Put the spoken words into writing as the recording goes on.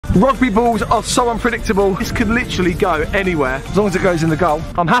Rugby balls are so unpredictable. This could literally go anywhere as long as it goes in the goal.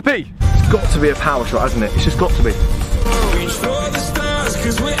 I'm happy. It's got to be a power shot, hasn't it? It's just got to be. Reach for the stars,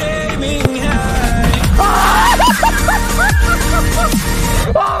 'cause we're aiming high.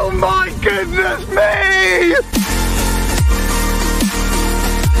 Oh my goodness me!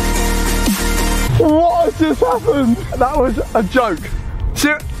 What has just happened? That was a joke.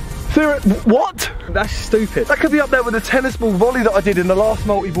 What? That's stupid. That could be up there with the tennis ball volley that I did in the last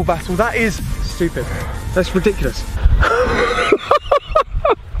multi-ball battle. That is stupid. That's ridiculous.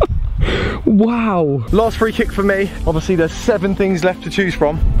 Wow. Last free kick for me. Obviously there's 7 things left to choose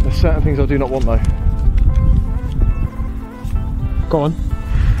from. There's certain things I do not want though. Go on.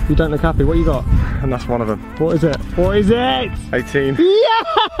 You don't look happy. What you got? And that's one of them. What is it? What is it? 18.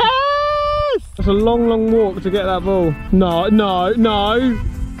 Yes! That's a long, long walk to get that ball. No, no, no.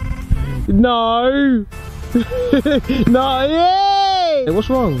 No. No, yay! Hey, what's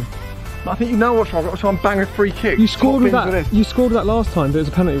wrong? I think you know what's wrong. I've got to try and bang a free kick. You scored with that. You scored with that last time, but it was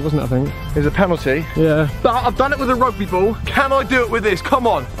a penalty, wasn't it? I think it was a penalty. Yeah. But I've done it with a rugby ball. Can I do it with this? Come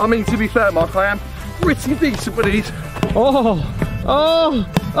on. I mean, to be fair, Mark, I am pretty decent with these. Oh, oh,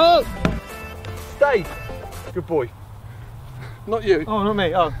 oh! Dave, good boy. Not you. Oh, not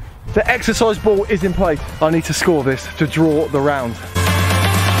me. Oh. The exercise ball is in place. I need to score this to draw the round.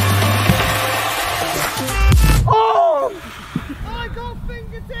 Oh! I got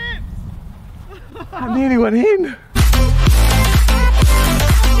fingertips! I nearly went in.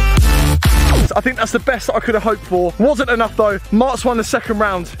 I think that's the best that I could have hoped for. Wasn't enough though. Mark's won the second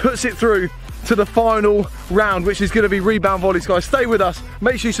round, puts it through to the final round, which is going to be rebound volleys. Guys, stay with us.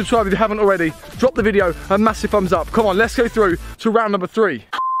 Make sure you subscribe if you haven't already. Drop the video a massive thumbs up. Come on, let's go through to round number 3.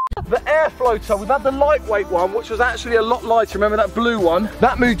 The air floater, we've had the lightweight one, which was actually a lot lighter. Remember that blue one?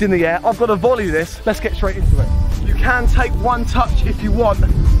 That moved in the air. I've got to volley this. Let's get straight into it. You can take one touch if you want to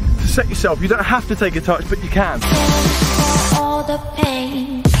set yourself. You don't have to take a touch, but you can. All the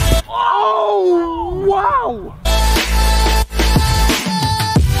pain. Oh, wow!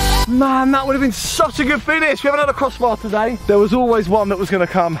 Man, that would have been such a good finish. We haven't had a crossbar today. There was always one that was going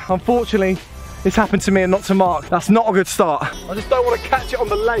to come. Unfortunately, it's happened to me and not to Mark. That's not a good start. I just don't want to catch it on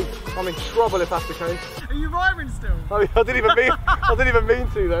the leg. I'm in trouble if that's the case. Are you rhyming still? I didn't even mean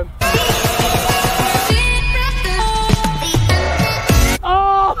to then.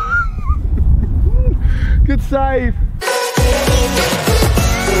 Oh! Good save.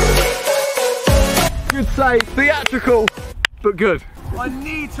 Good save. Theatrical, but good. I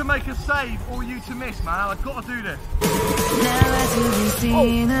need to make a save or you to miss, man. I've got to do this.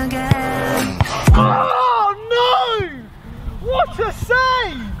 Oh no! What a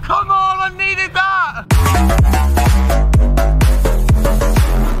save! Come on, I needed that!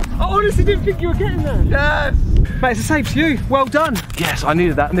 I honestly didn't think you were getting there. Yes! Mate, it's a save to you. Well done. Yes, I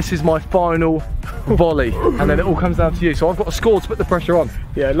needed that, and this is my final volley. And then it all comes down to you. So I've got a score to put the pressure on.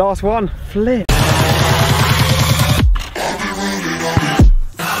 Yeah, last one. Flip.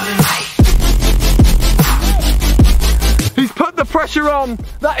 He's put the pressure on.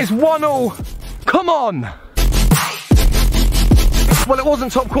 That is 1-all. Come on. Well, it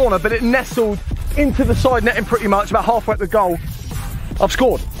wasn't top corner, but it nestled into the side netting pretty much, about halfway at the goal. I've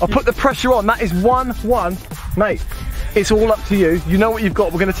scored. I've put the pressure on. That is 1-1. Mate, it's all up to you. You know what you've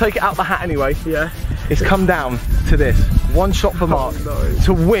got. We're going to take it out the hat anyway. Yeah. It's come down to this. One shot for Mark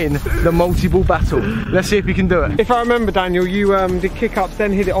to win the multi-ball battle. Let's see if he can do it. If I remember, Daniel, you did kick-ups,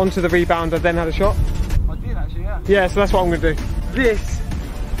 then hit it onto the rebounder, then had a shot. I did actually, yeah. Yeah, so that's what I'm going to do. This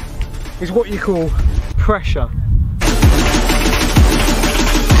is what you call pressure.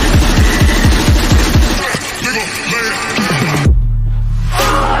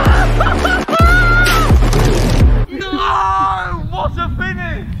 No! What a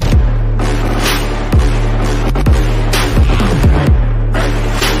finish!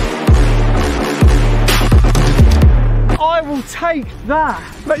 I will take that.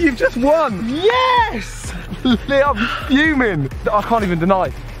 Mate, you've just won. Yes! I'm fuming. I can't even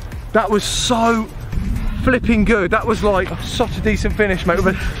deny. That was so flipping good. That was like such a decent finish, mate.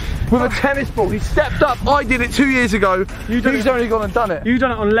 With a tennis ball. He stepped up. I did it 2 years ago. He's only gone and done it. You've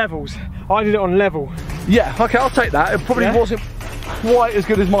done it on levels. I did it on level. Yeah, okay, I'll take that. It probably wasn't quite as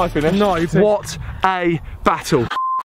good as my finish. No, what a battle.